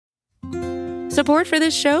Support for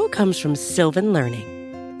this show comes from Sylvan Learning.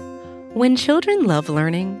 When children love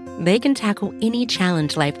learning, they can tackle any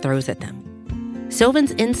challenge life throws at them.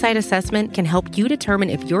 Sylvan's Insight Assessment can help you determine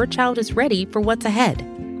if your child is ready for what's ahead.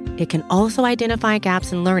 It can also identify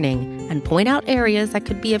gaps in learning and point out areas that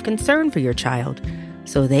could be of concern for your child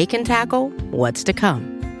so they can tackle what's to come.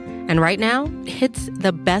 And right now, it's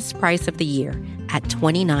the best price of the year at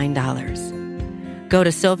 $29. Go to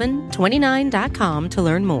sylvan29.com to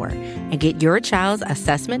learn more and get your child's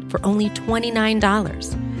assessment for only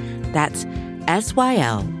 $29. That's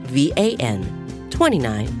SYLVAN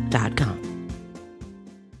 29.com.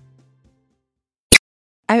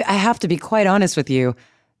 I have to be quite honest with you.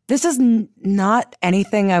 This is not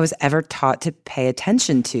anything I was ever taught to pay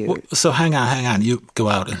attention to. Well, so hang on. You go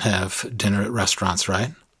out and have dinner at restaurants,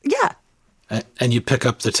 right? Yeah. And you pick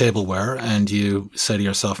up the tableware and you say to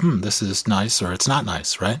yourself, this is nice or it's not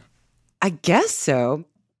nice, right? I guess so.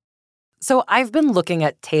 So I've been looking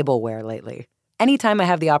at tableware lately. Anytime I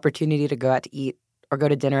have the opportunity to go out to eat or go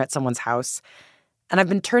to dinner at someone's house, and I've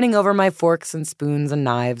been turning over my forks and spoons and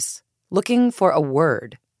knives, looking for a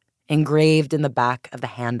word engraved in the back of the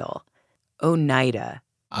handle. Oneida.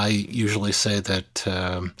 I usually say that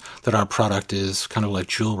our product is kind of like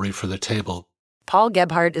jewelry for the table. Paul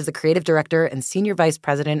Gebhardt is the creative director and senior vice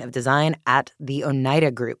president of design at the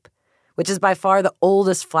Oneida Group, which is by far the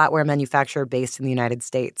oldest flatware manufacturer based in the United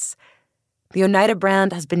States. The Oneida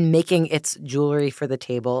brand has been making its jewelry for the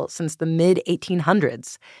table since the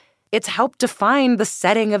mid-1800s. It's helped define the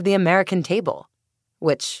setting of the American table,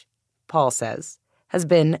 which, Paul says, has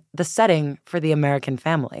been the setting for the American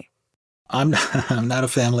family. I'm not a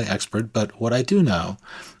family expert, but what I do know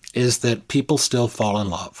is that people still fall in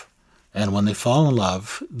love. And when they fall in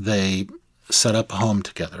love, they set up a home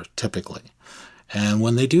together, typically. And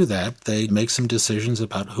when they do that, they make some decisions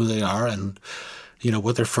about who they are and,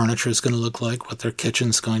 what their furniture is going to look like, what their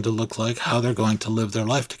kitchen's going to look like, how they're going to live their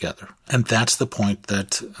life together. And that's the point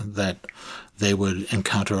that they would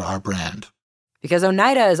encounter our brand. Because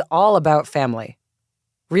Oneida is all about family.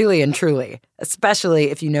 Really and truly,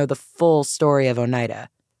 especially if you know the full story of Oneida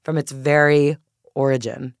from its very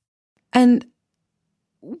origin. And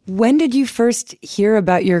when did you first hear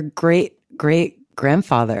about your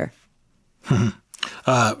great-great-grandfather?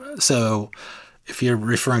 So if you're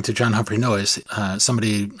referring to John Humphrey Noyes,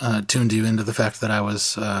 somebody tuned you into the fact that I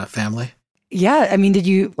was family? Yeah. I mean,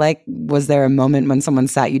 was there a moment when someone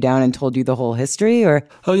sat you down and told you the whole history or?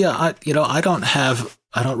 Oh, yeah. I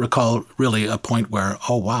don't recall really a point where,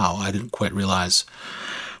 oh, wow, I didn't quite realize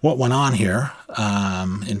what went on here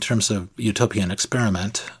in terms of utopian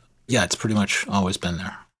experiment. Yeah, it's pretty much always been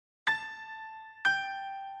there.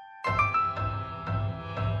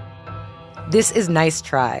 This is Nice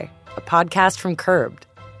Try, a podcast from Curbed.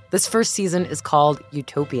 This first season is called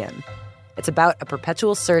Utopian. It's about a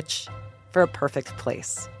perpetual search for a perfect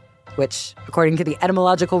place, which, according to the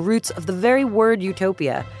etymological roots of the very word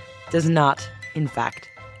utopia, does not, in fact,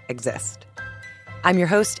 exist. I'm your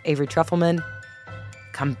host, Avery Trufelman.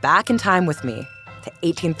 Come back in time with me to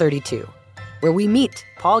 1832, where we meet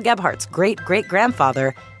Paul Gebhardt's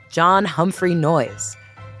great-great-grandfather, John Humphrey Noyes,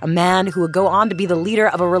 a man who would go on to be the leader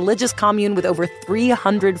of a religious commune with over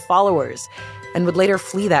 300 followers and would later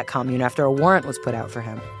flee that commune after a warrant was put out for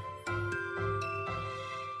him.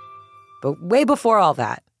 But way before all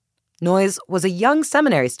that, Noyes was a young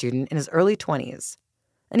seminary student in his early 20s,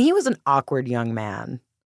 and he was an awkward young man.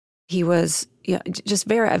 He was just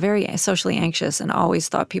very socially anxious and always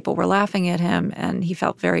thought people were laughing at him, and he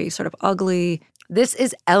felt very sort of ugly. This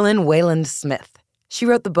is Ellen Wayland Smith. She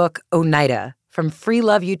wrote the book Oneida, From Free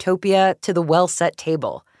Love Utopia to the Well-Set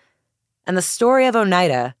Table. And the story of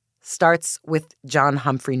Oneida starts with John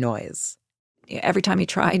Humphrey Noyes. Every time he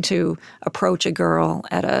tried to approach a girl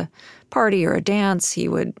at a party or a dance, he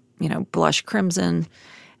would, blush crimson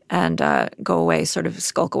and go away, sort of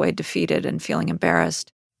skulk away defeated and feeling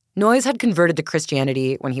embarrassed. Noyes had converted to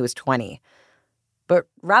Christianity when he was 20. But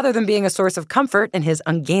rather than being a source of comfort in his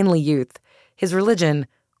ungainly youth, his religion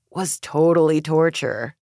was totally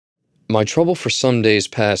torture. My trouble for some days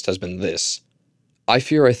past has been this. I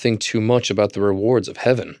fear I think too much about the rewards of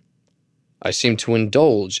heaven. I seem to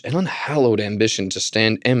indulge an unhallowed ambition to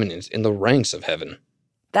stand eminent in the ranks of heaven.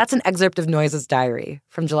 That's an excerpt of Noyes' diary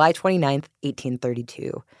from July 29th,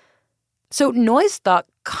 1832. So Noyes thought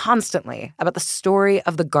constantly about the story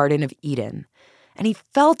of the Garden of Eden, and he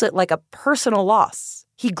felt it like a personal loss.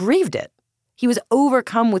 He grieved it. He was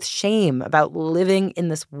overcome with shame about living in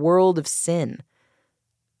this world of sin,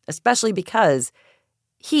 especially because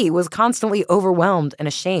he was constantly overwhelmed and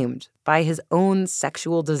ashamed by his own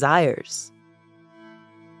sexual desires.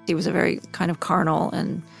 He was a very kind of carnal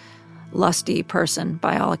and lusty person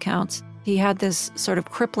by all accounts. He had this sort of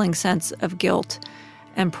crippling sense of guilt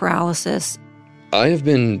and paralysis. I have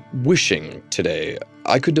been wishing today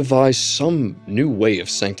I could devise some new way of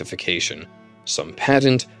sanctification, some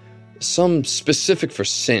patent, some specific for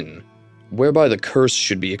sin, whereby the curse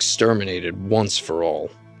should be exterminated once for all.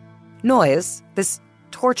 Noyes, this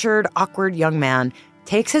tortured, awkward young man,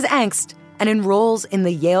 takes his angst and enrolls in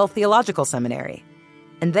the Yale Theological Seminary.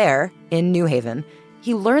 And there, in New Haven,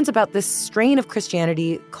 he learns about this strain of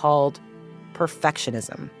Christianity called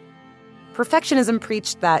perfectionism. Perfectionism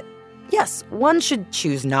preached that, yes, one should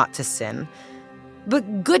choose not to sin,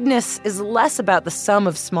 but goodness is less about the sum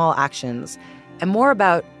of small actions and more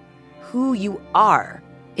about who you are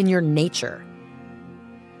in your nature.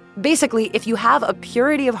 Basically, if you have a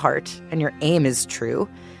purity of heart and your aim is true,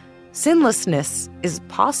 sinlessness is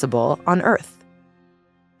possible on earth.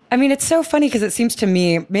 I mean, it's so funny because it seems to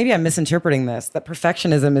me, maybe I'm misinterpreting this, that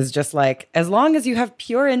perfectionism is just like, as long as you have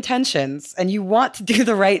pure intentions and you want to do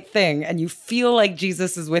the right thing and you feel like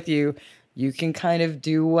Jesus is with you, you can kind of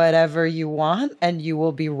do whatever you want and you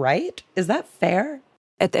will be right. Is that fair?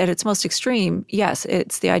 At its most extreme, yes,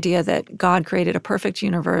 it's the idea that God created a perfect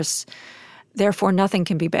universe. Therefore, nothing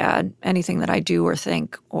can be bad. Anything that I do or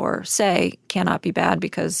think or say cannot be bad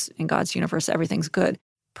because in God's universe, everything's good.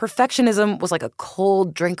 Perfectionism was like a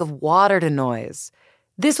cold drink of water to Noyes.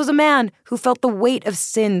 This was a man who felt the weight of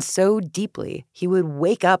sin so deeply, he would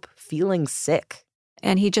wake up feeling sick.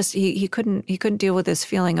 And he couldn't deal with this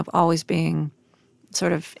feeling of always being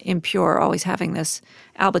sort of impure, always having this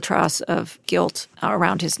albatross of guilt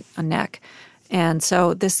around his neck. And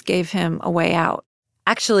so this gave him a way out.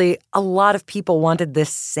 Actually, a lot of people wanted this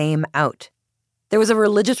same out. There was a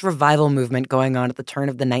religious revival movement going on at the turn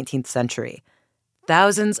of the 19th century.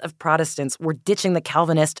 Thousands of Protestants were ditching the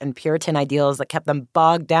Calvinist and Puritan ideals that kept them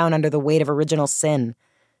bogged down under the weight of original sin.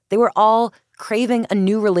 They were all craving a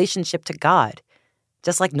new relationship to God,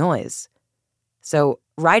 just like Noyes. So,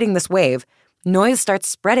 riding this wave, Noyes starts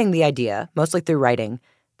spreading the idea, mostly through writing,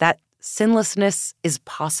 that sinlessness is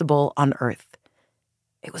possible on earth.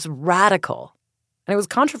 It was radical, and it was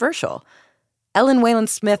controversial. Ellen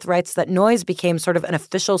Wayland Smith writes that Noyes became sort of an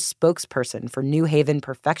official spokesperson for New Haven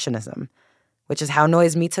perfectionism, which is how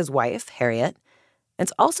Noyes meets his wife, Harriet.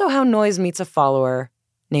 It's also how Noyes meets a follower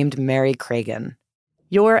named Mary Cragin.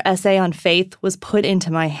 Your essay on faith was put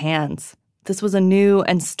into my hands. This was a new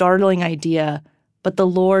and startling idea, but the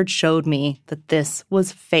Lord showed me that this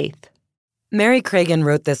was faith. Mary Cragin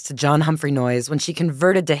wrote this to John Humphrey Noyes when she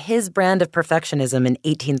converted to his brand of perfectionism in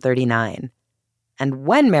 1839. And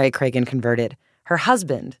when Mary Cragin converted, her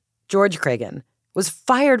husband, George Cragin, was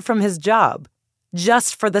fired from his job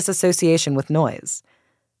just for this association with Noyes.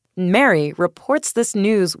 Mary reports this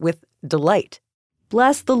news with delight.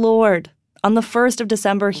 Bless the Lord. On the 1st of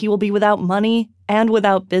December, he will be without money and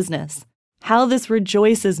without business. How this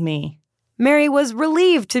rejoices me. Mary was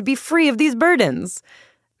relieved to be free of these burdens.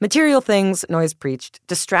 Material things, Noyes preached,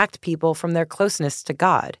 distract people from their closeness to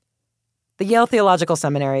God. The Yale Theological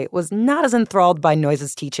Seminary was not as enthralled by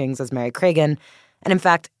Noyes' teachings as Mary Cragin, and in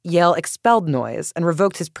fact, Yale expelled Noyes and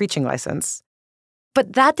revoked his preaching license.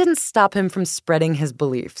 But that didn't stop him from spreading his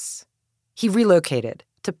beliefs. He relocated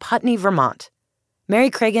to Putney, Vermont. Mary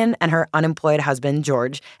Cragin and her unemployed husband,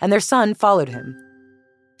 George, and their son followed him.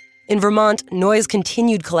 In Vermont, Noyes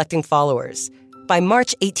continued collecting followers. By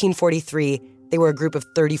March 1843, they were a group of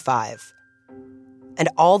 35. And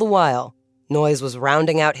all the while, Noyes was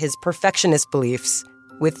rounding out his perfectionist beliefs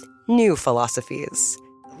with new philosophies.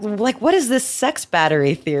 Like, what is this sex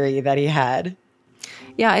battery theory that he had?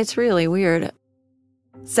 Yeah, it's really weird.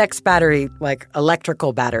 Sex battery, like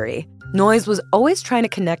electrical battery. Noyes was always trying to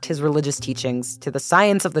connect his religious teachings to the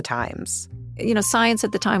science of the times. You know, science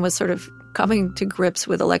at the time was sort of coming to grips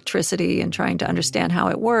with electricity and trying to understand how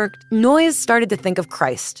it worked. Noyes started to think of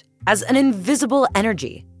Christ as an invisible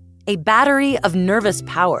energy, a battery of nervous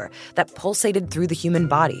power that pulsated through the human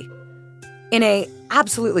body. In a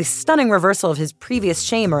absolutely stunning reversal of his previous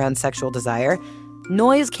shame around sexual desire,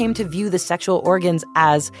 Noyes came to view the sexual organs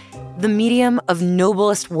as the medium of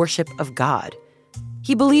noblest worship of God.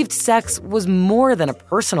 He believed sex was more than a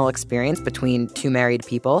personal experience between two married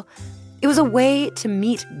people. It was a way to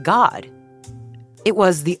meet God. It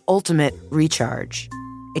was the ultimate recharge.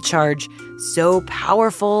 A charge so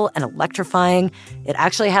powerful and electrifying, it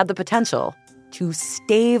actually had the potential to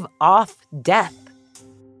stave off death.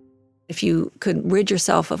 If you could rid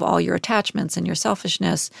yourself of all your attachments and your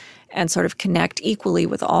selfishness and sort of connect equally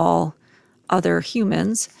with all other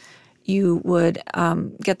humans, you would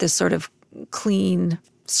get this sort of clean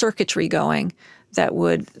circuitry going that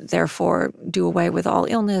would therefore do away with all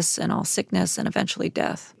illness and all sickness and eventually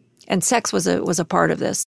death. And sex was a part of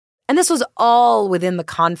this. And this was all within the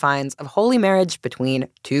confines of holy marriage between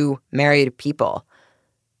two married people.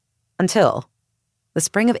 Until the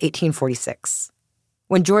spring of 1846,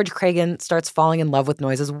 when George Craigen starts falling in love with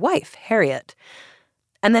Noyes' wife, Harriet.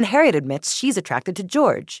 And then Harriet admits she's attracted to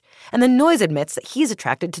George. And then Noyes admits that he's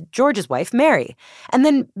attracted to George's wife, Mary. And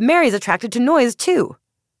then Mary's attracted to Noyes, too.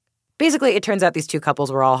 Basically, it turns out these two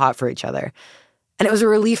couples were all hot for each other. And it was a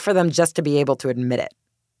relief for them just to be able to admit it.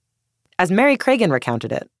 As Mary Craigen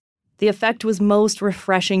recounted it, The effect was most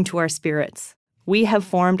refreshing to our spirits. We have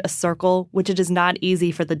formed a circle which it is not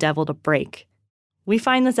easy for the devil to break. We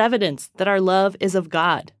find this evidence that our love is of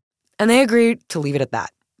God. and they agreed to leave it at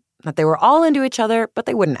that they were all into each other, but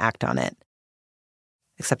they wouldn't act on it.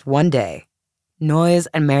 Except one day, Noyes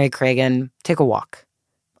and Mary Craigen take a walk.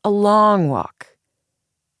 A long walk.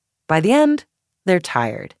 By the end, they're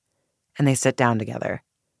tired, and they sit down together.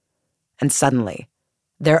 And suddenly,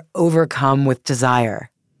 they're overcome with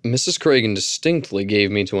desire. Mrs. Craigen distinctly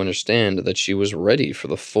gave me to understand that she was ready for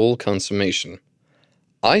the full consummation.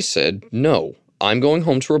 I said, no, I'm going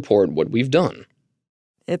home to report what we've done.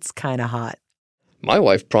 It's kind of hot. My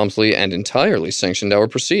wife promptly and entirely sanctioned our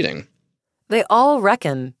proceeding. They all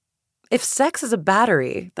reckon if sex is a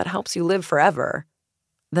battery that helps you live forever,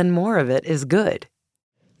 then more of it is good.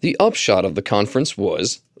 The upshot of the conference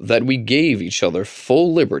was that we gave each other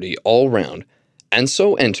full liberty all round, and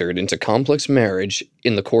so entered into complex marriage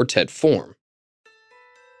in the quartet form.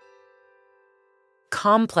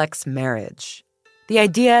 Complex marriage. The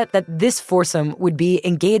idea that this foursome would be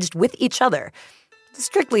engaged with each other,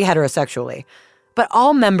 strictly heterosexually, but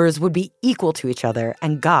all members would be equal to each other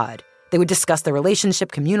and God. They would discuss their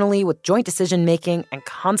relationship communally with joint decision-making and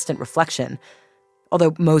constant reflection,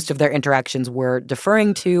 although most of their interactions were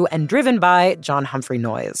deferring to and driven by John Humphrey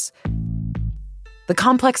Noyes. The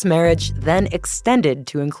complex marriage then extended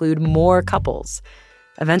to include more couples,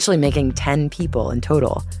 eventually making 10 people in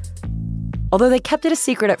total. Although they kept it a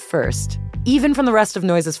secret at first, even from the rest of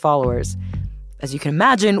Noyes' followers, as you can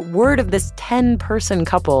imagine, word of this 10-person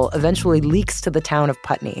couple eventually leaks to the town of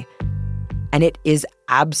Putney. And it is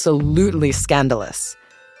absolutely scandalous.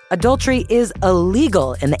 Adultery is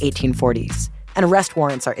illegal in the 1840s, and arrest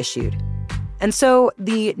warrants are issued. And so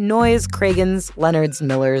the Noyes, Craigens, Leonards,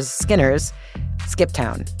 Millers, Skinners skip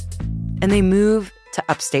town, and they move to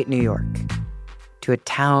upstate New York, to a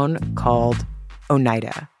town called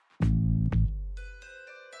Oneida.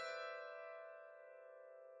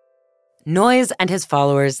 Noyes and his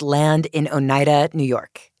followers land in Oneida, New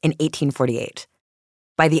York, in 1848.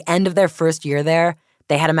 By the end of their first year there,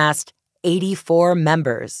 they had amassed 84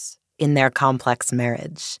 members in their complex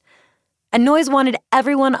marriage. And Noyes wanted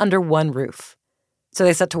everyone under one roof. So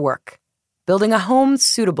they set to work, building a home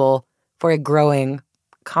suitable for a growing,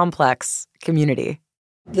 complex community.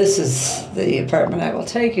 This is the apartment I will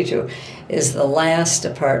take you to, is the last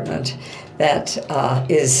apartment that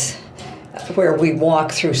is where we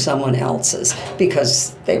walk through someone else's,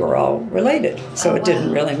 because they were all related, so it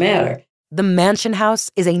didn't really matter. The Mansion House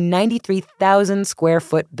is a 93,000 square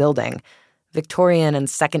foot building, Victorian and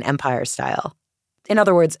Second Empire style. In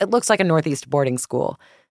other words, it looks like a Northeast boarding school.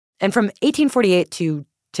 And from 1848 to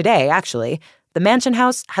today, actually, the Mansion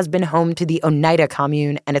House has been home to the Oneida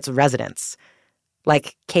commune and its residents,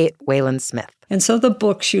 like Kate Wayland Smith. And so the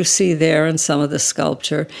books you see there and some of the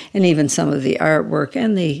sculpture and even some of the artwork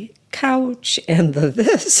and the couch and the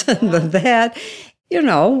this and the that,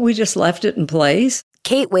 we just left it in place.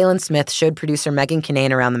 Kate Wayland Smith showed producer Megan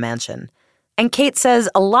Kinane around the mansion. And Kate says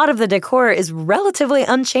a lot of the decor is relatively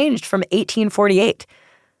unchanged from 1848,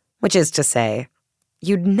 which is to say,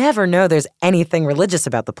 you'd never know there's anything religious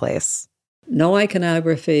about the place. No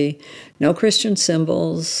iconography, no Christian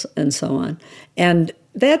symbols, and so on. And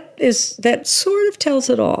that sort of tells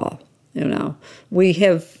it all. We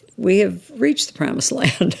have reached the promised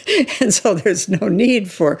land, and so there's no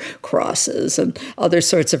need for crosses and other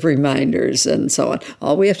sorts of reminders and so on.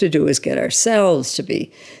 All we have to do is get ourselves to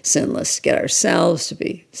be sinless, get ourselves to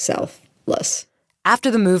be selfless.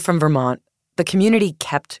 After the move from Vermont, the community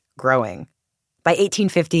kept growing. By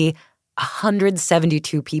 1850,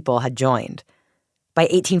 172 people had joined. By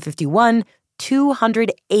 1851,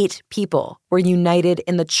 208 people were united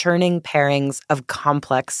in the churning pairings of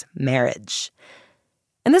complex marriage.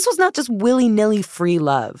 And this was not just willy-nilly free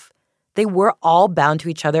love. They were all bound to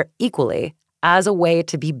each other equally as a way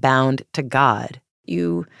to be bound to God.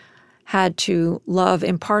 You had to love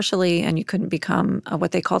impartially, and you couldn't become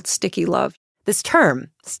what they called sticky love. This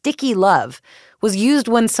term, sticky love, was used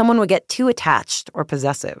when someone would get too attached or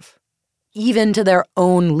possessive, even to their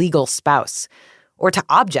own legal spouse or to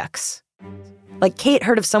objects. Like Kate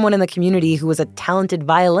heard of someone in the community who was a talented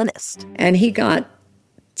violinist. And he got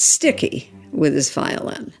sticky with his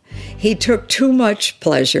violin. He took too much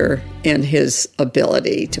pleasure in his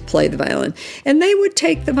ability to play the violin, and they would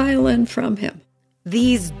take the violin from him.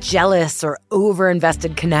 These jealous or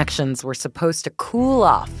over-invested connections were supposed to cool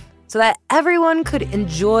off so that everyone could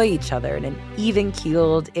enjoy each other in an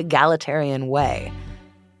even-keeled, egalitarian way.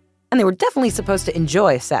 And they were definitely supposed to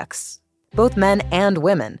enjoy sex, both men and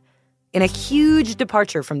women, in a huge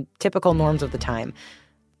departure from typical norms of the time.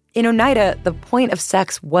 In Oneida, the point of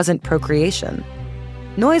sex wasn't procreation.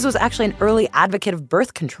 Noyes was actually an early advocate of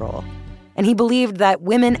birth control, and he believed that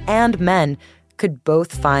women and men could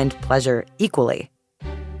both find pleasure equally,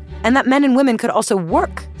 and that men and women could also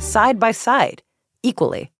work side by side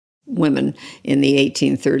equally. Women in the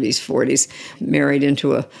 1830s, 40s married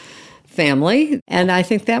into a family, and I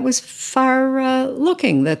think that was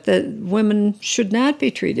far-looking, that the women should not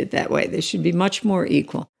be treated that way. They should be much more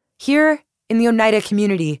equal. Here, in the Oneida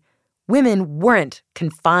community, women weren't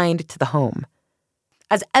confined to the home.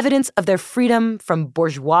 As evidence of their freedom from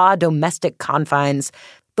bourgeois domestic confines,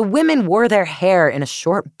 the women wore their hair in a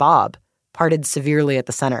short bob, parted severely at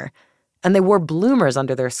the center, and they wore bloomers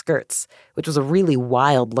under their skirts, which was a really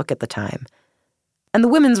wild look at the time. And the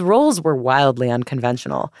women's roles were wildly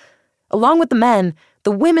unconventional. Along with the men,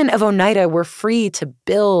 the women of Oneida were free to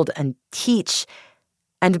build and teach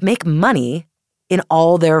and make money in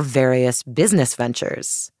all their various business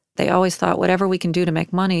ventures. They always thought whatever we can do to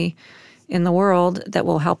make money in the world that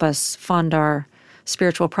will help us fund our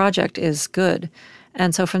spiritual project is good.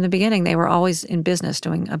 And so from the beginning, they were always in business,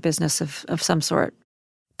 doing a business of some sort.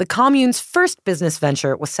 The commune's first business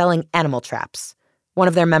venture was selling animal traps. One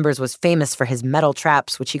of their members was famous for his metal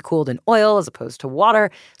traps, which he cooled in oil as opposed to water,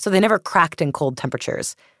 so they never cracked in cold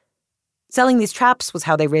temperatures. Selling these traps was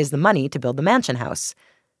how they raised the money to build the mansion house.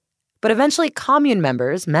 But eventually, commune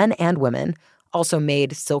members, men and women, also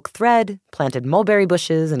made silk thread, planted mulberry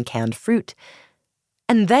bushes, and canned fruit.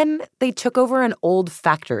 And then they took over an old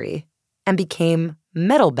factory and became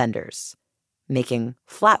metal benders, making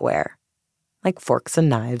flatware, like forks and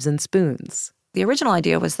knives and spoons. The original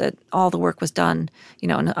idea was that all the work was done,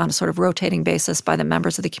 on a sort of rotating basis by the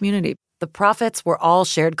members of the community. The profits were all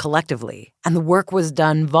shared collectively, and the work was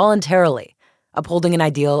done voluntarily, upholding an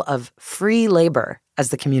ideal of free labor,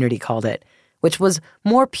 as the community called it, which was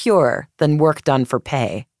more pure than work done for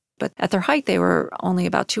pay. But at their height, they were only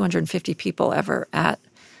about 250 people ever at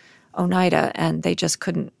Oneida, and they just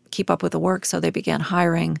couldn't keep up with the work, so they began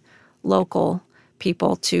hiring local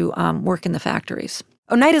people to work in the factories.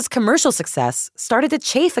 Oneida's commercial success started to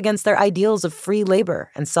chafe against their ideals of free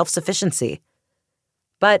labor and self-sufficiency.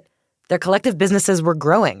 But their collective businesses were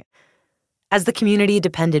growing. As the community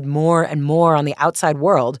depended more and more on the outside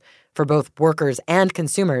world, for both workers and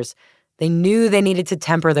consumers, they knew they needed to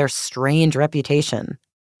temper their strange reputation.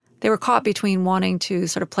 They were caught between wanting to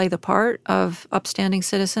sort of play the part of upstanding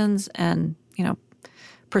citizens and,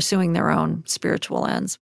 pursuing their own spiritual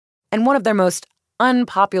ends. And one of their most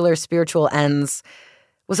unpopular spiritual ends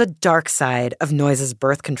was a dark side of Noyes'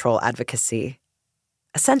 birth control advocacy.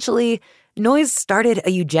 Essentially, Noyes started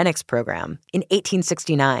a eugenics program in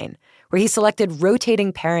 1869, where he selected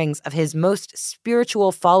rotating pairings of his most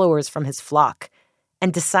spiritual followers from his flock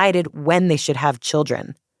and decided when they should have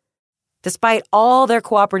children. Despite all their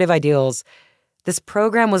cooperative ideals, this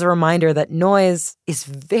program was a reminder that Noyes is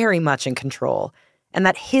very much in control and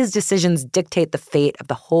that his decisions dictate the fate of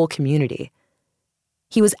the whole community.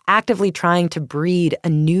 He was actively trying to breed a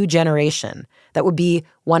new generation that would be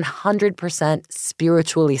 100%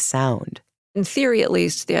 spiritually sound. In theory, at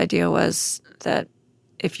least, the idea was that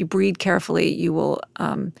if you breed carefully, you will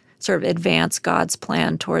sort of advance God's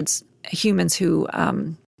plan towards humans who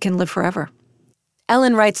can live forever.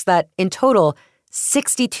 Ellen writes that, in total,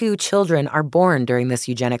 62 children are born during this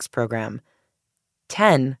eugenics program.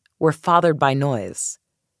 10 were fathered by Noyes.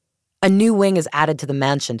 A new wing is added to the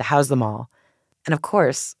mansion to house them all. And of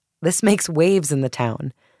course, this makes waves in the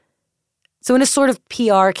town. So in a sort of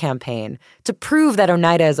PR campaign, to prove that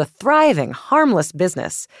Oneida is a thriving, harmless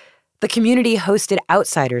business, the community hosted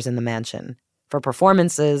outsiders in the mansion for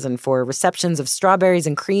performances and for receptions of strawberries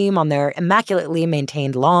and cream on their immaculately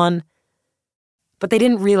maintained lawn. But they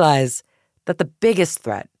didn't realize that the biggest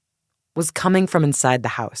threat was coming from inside the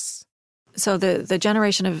house. So the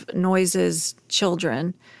generation of Noyes'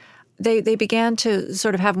 children, they began to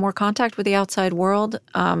sort of have more contact with the outside world,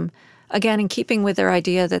 again, in keeping with their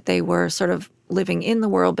idea that they were sort of living in the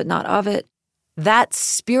world but not of it. That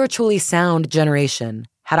spiritually sound generation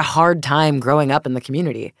had a hard time growing up in the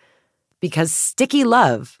community because sticky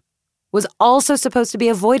love was also supposed to be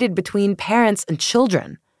avoided between parents and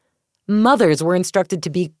children. Mothers were instructed to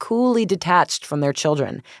be coolly detached from their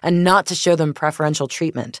children and not to show them preferential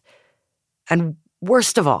treatment. And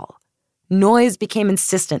worst of all, Noyes became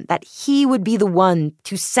insistent that he would be the one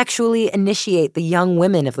to sexually initiate the young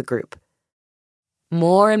women of the group.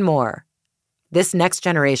 More and more, this next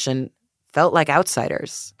generation felt like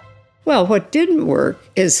outsiders. Well, what didn't work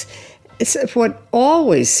is what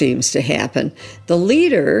always seems to happen. The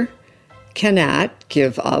leader cannot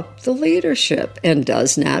give up the leadership and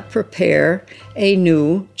does not prepare a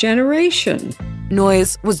new generation.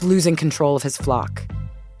 Noyes was losing control of his flock.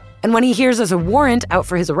 And when he hears there's a warrant out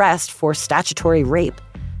for his arrest for statutory rape,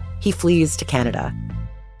 he flees to Canada.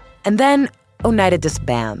 And then Oneida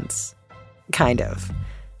disbands. Kind of.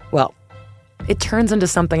 Well, it turns into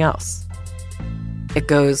something else. It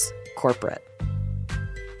goes corporate.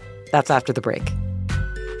 That's after the break.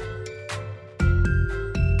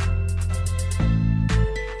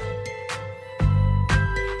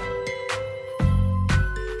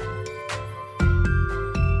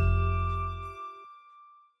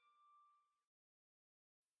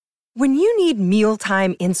 When you need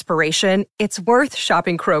mealtime inspiration, it's worth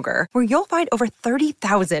shopping Kroger, where you'll find over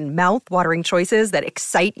 30,000 mouth-watering choices that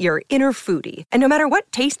excite your inner foodie. And no matter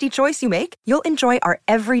what tasty choice you make, you'll enjoy our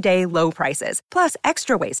everyday low prices, plus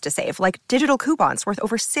extra ways to save, like digital coupons worth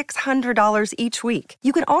over $600 each week.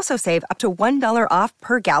 You can also save up to $1 off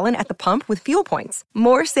per gallon at the pump with fuel points.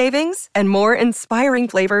 More savings and more inspiring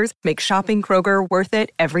flavors make shopping Kroger worth it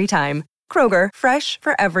every time. Kroger, fresh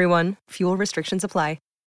for everyone. Fuel restrictions apply.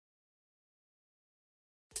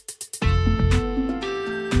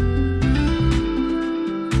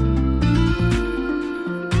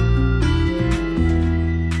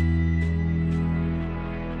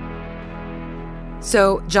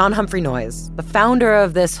 So John Humphrey Noyes, the founder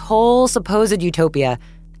of this whole supposed utopia,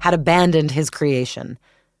 had abandoned his creation.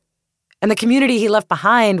 And the community he left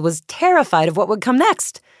behind was terrified of what would come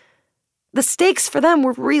next. The stakes for them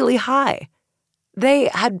were really high. They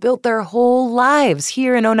had built their whole lives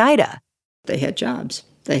here in Oneida. They had jobs.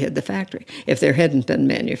 They had the factory. If there hadn't been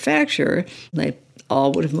manufacture, they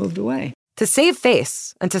all would have moved away. To save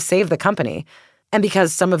face and to save the company, and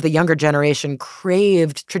because some of the younger generation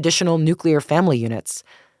craved traditional nuclear family units,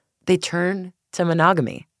 they turn to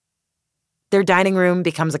monogamy. Their dining room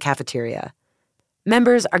becomes a cafeteria.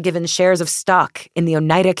 Members are given shares of stock in the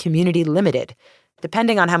Oneida Community Limited,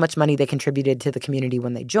 depending on how much money they contributed to the community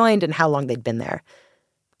when they joined and how long they'd been there.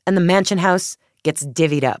 And the mansion house gets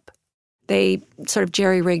divvied up. They sort of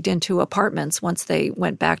jerry-rigged into apartments once they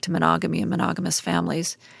went back to monogamy and monogamous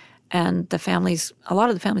families. And a lot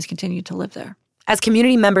of the families continued to live there. As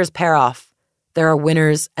community members pair off, there are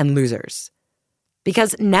winners and losers.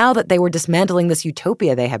 Because now that they were dismantling this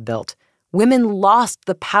utopia they had built, women lost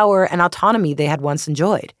the power and autonomy they had once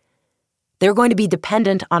enjoyed. They were going to be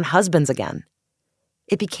dependent on husbands again.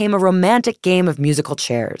 It became a romantic game of musical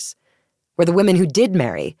chairs, where the women who did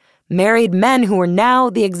marry married men who were now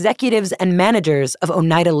the executives and managers of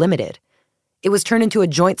Oneida Limited. It was turned into a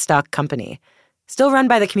joint stock company, still run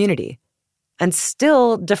by the community, and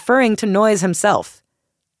still deferring to Noyes himself,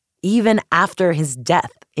 even after his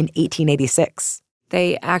death in 1886.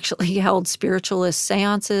 They actually held spiritualist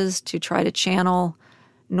seances to try to channel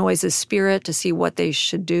Noyes' spirit to see what they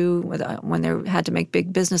should do when they had to make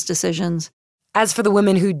big business decisions. As for the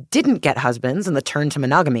women who didn't get husbands and the turn to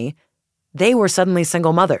monogamy, they were suddenly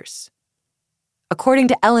single mothers. According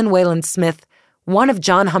to Ellen Wayland Smith, one of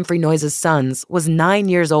John Humphrey Noyes' sons was 9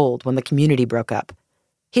 years old when the community broke up.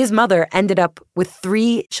 His mother ended up with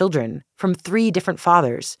 3 children from 3 different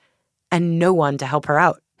fathers and no one to help her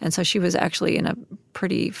out. And so she was actually in a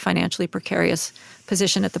pretty financially precarious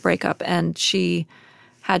position at the breakup. And she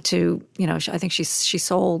had to, I think she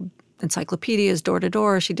sold encyclopedias door to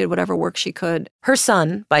door. She did whatever work she could. Her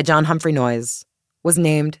son, by John Humphrey Noyes, was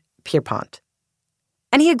named Pierpont.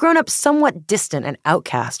 And he had grown up somewhat distant and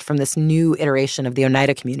outcast from this new iteration of the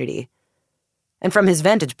Oneida community. And from his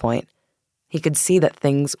vantage point, he could see that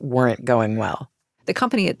things weren't going well. The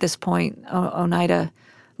company at this point, Oneida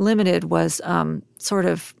Limited, was sort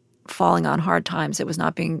of falling on hard times. It was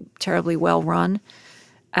not being terribly well run.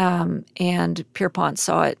 And Pierpont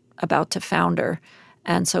saw it about to founder.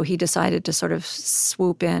 And so he decided to sort of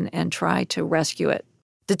swoop in and try to rescue it.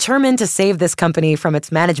 Determined to save this company from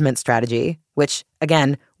its management strategy, which,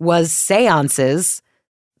 again, was seances,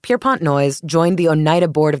 Pierpont Noyes joined the Oneida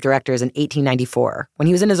Board of Directors in 1894 when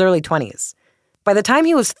he was in his early 20s. By the time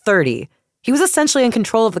he was 30, he was essentially in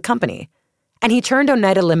control of the company, and he turned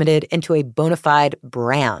Oneida Limited into a bona fide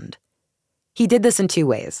brand. He did this in 2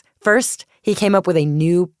 ways. First, he came up with a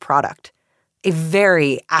new product, a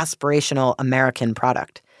very aspirational American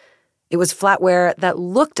product. It was flatware that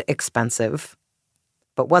looked expensive,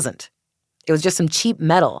 but wasn't. It was just some cheap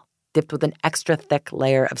metal dipped with an extra thick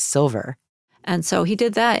layer of silver. And so he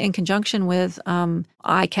did that in conjunction with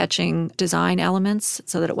eye-catching design elements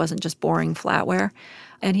so that it wasn't just boring flatware.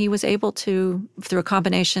 And he was able to, through a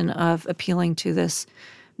combination of appealing to this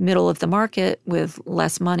middle of the market with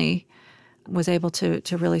less money, was able to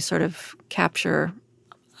really sort of capture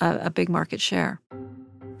a big market share.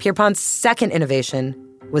 Pierpont's second innovation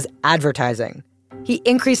was advertising. He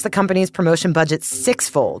increased the company's promotion budget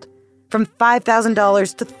sixfold, from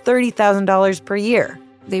 $5,000 to $30,000 per year.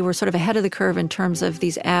 They were sort of ahead of the curve in terms of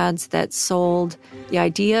these ads that sold the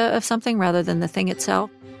idea of something rather than the thing itself.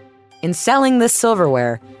 In selling this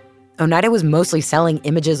silverware, Oneida was mostly selling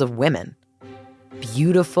images of women.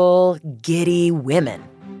 Beautiful, giddy women.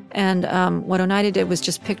 And what Oneida did was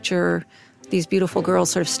just picture these beautiful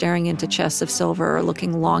girls sort of staring into chests of silver or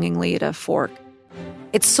looking longingly at a fork.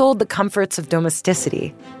 It sold the comforts of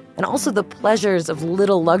domesticity and also the pleasures of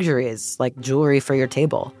little luxuries like jewelry for your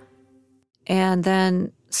table. And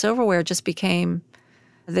then silverware just became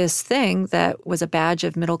this thing that was a badge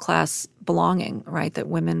of middle-class belonging, right, that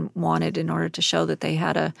women wanted in order to show that they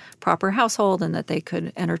had a proper household and that they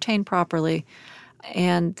could entertain properly.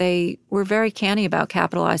 And they were very canny about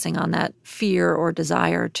capitalizing on that fear or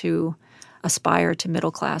desire to aspire to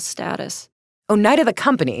middle-class status. Oneida the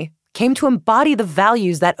company came to embody the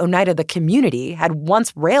values that Oneida the community had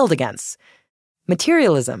once railed against.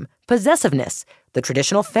 Materialism, possessiveness, the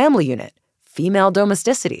traditional family unit, female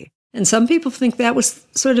domesticity. And some people think that was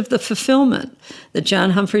sort of the fulfillment, that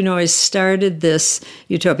John Humphrey Noyes started this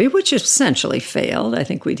utopia, which essentially failed, I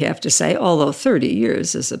think we'd have to say, although 30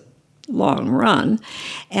 years is a long run.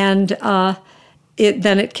 And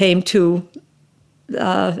then it came to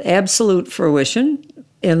absolute fruition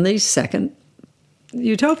in the second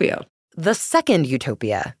Utopia. The second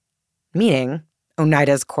Utopia, meaning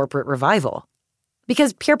Oneida's corporate revival.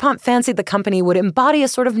 Because Pierpont fancied the company would embody a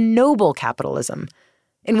sort of noble capitalism,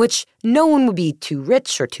 in which no one would be too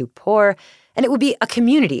rich or too poor, and it would be a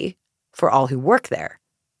community for all who work there.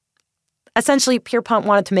 Essentially, Pierpont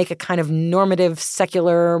wanted to make a kind of normative,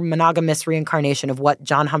 secular, monogamous reincarnation of what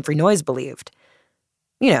John Humphrey Noyes believed.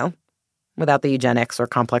 You know, without the eugenics or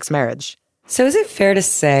complex marriage. So is it fair to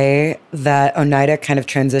say that Oneida kind of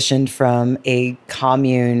transitioned from a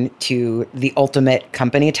commune to the ultimate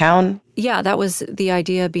company town? Yeah, that was the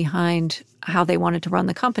idea behind how they wanted to run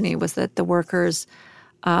the company, was that the workers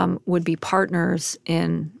would be partners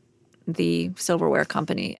in the silverware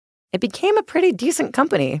company. It became a pretty decent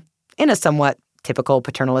company in a somewhat typical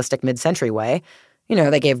paternalistic mid-century way. You know,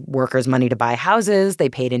 they gave workers money to buy houses, they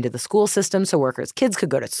paid into the school system so workers' kids could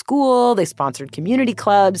go to school, they sponsored community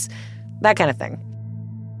clubs, that kind of thing.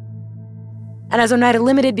 And as Oneida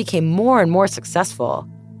Limited became more and more successful,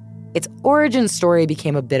 its origin story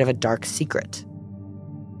became a bit of a dark secret.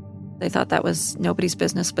 They thought that was nobody's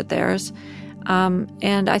business but theirs.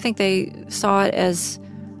 And I think they saw it as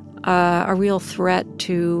a real threat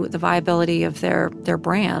to the viability of their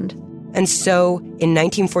brand. And so, in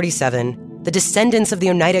 1947, the descendants of the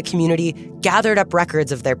Oneida community gathered up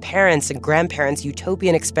records of their parents' and grandparents'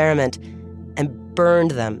 utopian experiment and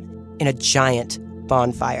burned them in a giant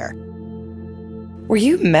bonfire. Were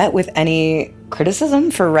you met with any criticism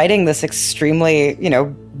for writing this extremely,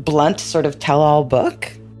 blunt sort of tell-all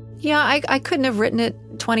book? Yeah, I couldn't have written it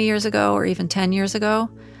 20 years ago or even 10 years ago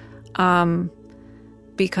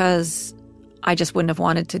because I just wouldn't have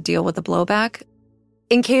wanted to deal with the blowback.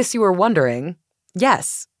 In case you were wondering,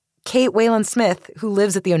 yes, Kate Wayland Smith, who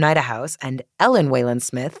lives at the Oneida House, and Ellen Wayland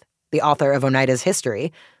Smith, the author of Oneida's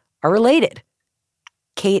history, are related.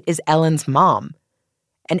 Kate is Ellen's mom,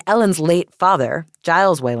 and Ellen's late father,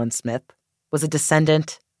 Giles Wayland Smith, was a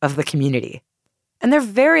descendant of the community. And they're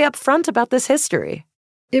very upfront about this history.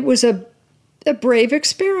 It was a brave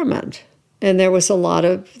experiment, and there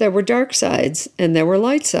were dark sides and there were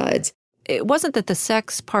light sides. It wasn't that the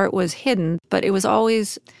sex part was hidden, but it was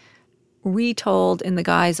always retold in the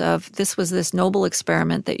guise of this was this noble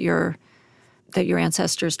experiment that your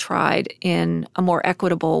ancestors tried in a more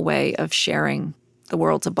equitable way of sharing the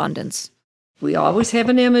world's abundance. We always have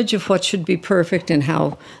an image of what should be perfect and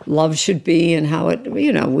how love should be and how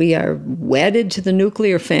we are wedded to the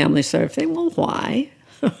nuclear family sort of thing. Well, why?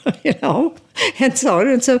 And so on.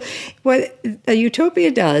 And so what a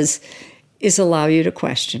utopia does is allow you to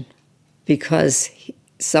question, because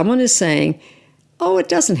someone is saying, oh, it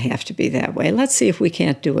doesn't have to be that way. Let's see if we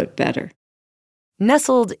can't do it better.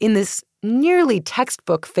 Nestled in this nearly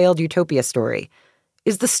textbook failed utopia story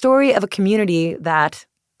is the story of a community that,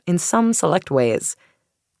 in some select ways,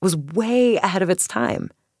 was way ahead of its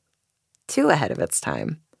time. Too ahead of its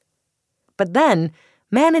time. but then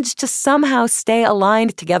managed to somehow stay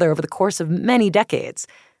aligned together over the course of many decades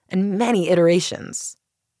and many iterations.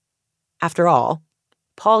 After all,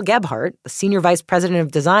 Paul Gebhardt, the senior vice president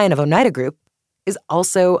of design of Oneida Group, is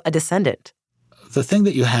also a descendant. The thing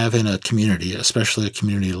that you have in a community, especially a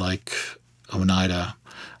community like Oneida,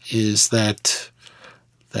 is that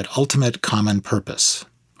ultimate common purpose,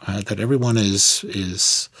 that everyone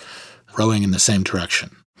is rowing in the same direction.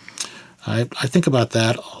 I think about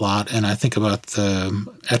that a lot, and I think about the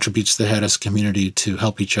attributes they had as a community to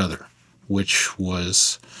help each other, which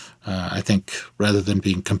was, I think, rather than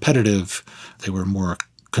being competitive, they were more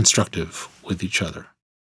constructive with each other.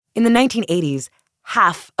 In the 1980s,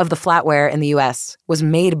 half of the flatware in the U.S. was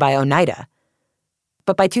made by Oneida.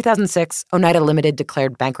 But by 2006, Oneida Limited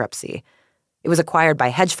declared bankruptcy. It was acquired by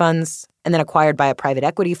hedge funds and then acquired by a private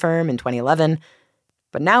equity firm in 2011.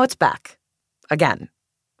 But now it's back, again,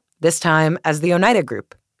 this time as the Oneida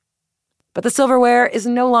Group. But the silverware is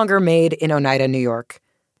no longer made in Oneida, New York.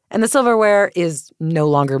 And the silverware is no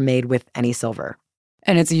longer made with any silver.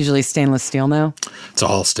 And it's usually stainless steel now? It's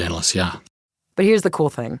all stainless, yeah. But here's the cool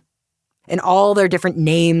thing. In all their different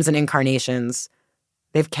names and incarnations,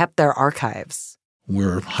 they've kept their archives.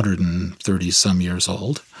 We're 130-some years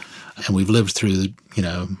old, and we've lived through,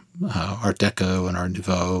 Art Deco and Art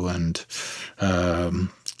Nouveau and,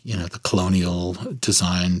 the colonial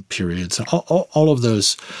design periods, and all of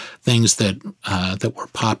those things that were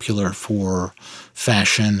popular for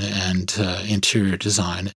fashion and interior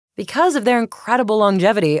design. Because of their incredible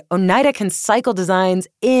longevity, Oneida can cycle designs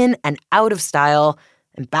in and out of style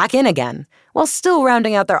and back in again, while still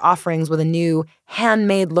rounding out their offerings with a new,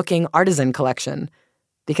 handmade-looking artisan collection.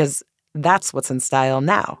 Because that's what's in style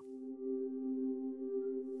now.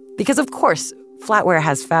 Because, of course, flatware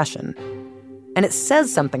has fashion. And it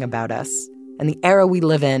says something about us and the era we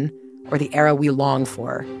live in or the era we long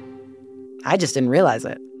for. I just didn't realize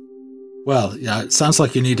it. Well, yeah, it sounds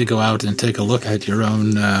like you need to go out and take a look at your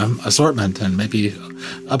own assortment and maybe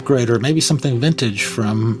upgrade, or maybe something vintage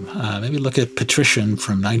from, maybe look at Patrician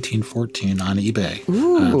from 1914 on eBay.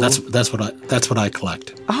 Ooh. That's what I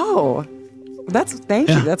collect. Oh, thank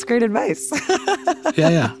you. That's great advice.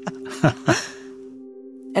 Yeah.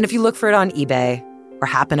 And if you look for it on eBay or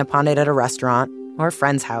happen upon it at a restaurant or a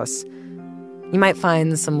friend's house, you might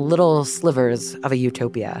find some little slivers of a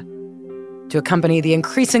utopia to accompany the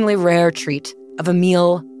increasingly rare treat of a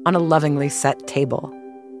meal on a lovingly set table.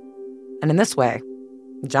 And in this way,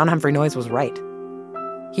 John Humphrey Noyes was right.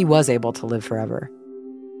 He was able to live forever.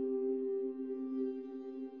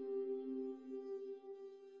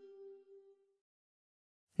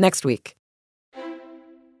 Next week,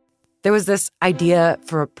 there was this idea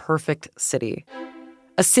for a perfect city.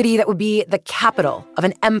 A city that would be the capital of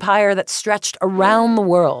an empire that stretched around the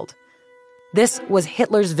world. This was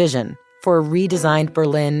Hitler's vision for a redesigned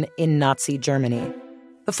Berlin in Nazi Germany.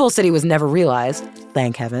 The full city was never realized,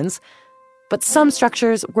 thank heavens, but some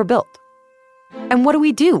structures were built. And what do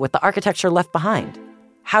we do with the architecture left behind?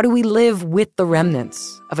 How do we live with the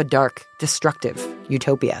remnants of a dark, destructive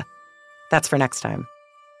utopia? That's for next time.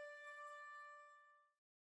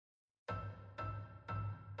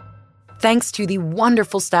 Thanks to the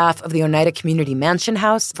wonderful staff of the Oneida Community Mansion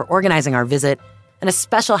House for organizing our visit, and a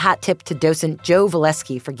special hat tip to docent Joe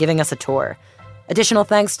Valesky for giving us a tour. Additional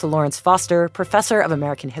thanks to Lawrence Foster, professor of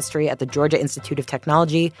American history at the Georgia Institute of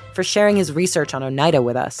Technology, for sharing his research on Oneida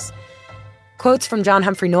with us. Quotes from John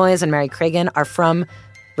Humphrey Noyes and Mary Cragen are from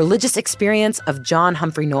Religious Experience of John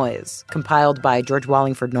Humphrey Noyes, compiled by George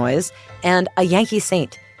Wallingford Noyes, and A Yankee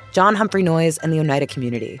Saint, John Humphrey Noyes and the Oneida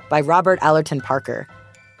Community, by Robert Allerton Parker.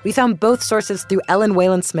 We found both sources through Ellen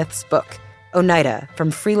Whalen Smith's book, Oneida, From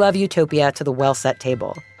Free Love Utopia to the Well-Set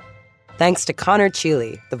Table. Thanks to Connor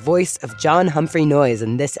Cheeley, the voice of John Humphrey Noyes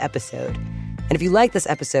in this episode. And if you like this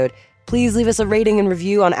episode, please leave us a rating and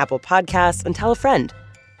review on Apple Podcasts and tell a friend.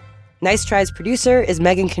 Nice Try's producer is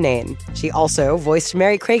Megan Kinane. She also voiced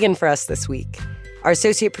Mary Cragen for us this week. Our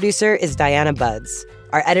associate producer is Diana Buds.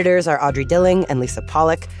 Our editors are Audrey Dilling and Lisa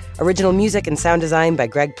Pollock. Original music and sound design by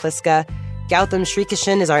Greg Pliska. Gautam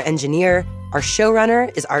Srikishan is our engineer. Our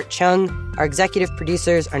showrunner is Art Chung. Our executive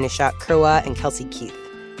producers are Nishat Kurwa and Kelsey Keith.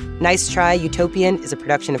 Nice Try Utopian is a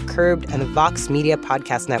production of Curbed and the Vox Media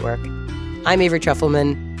Podcast Network. I'm Avery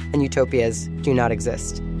Trufelman, and utopias do not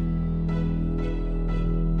exist.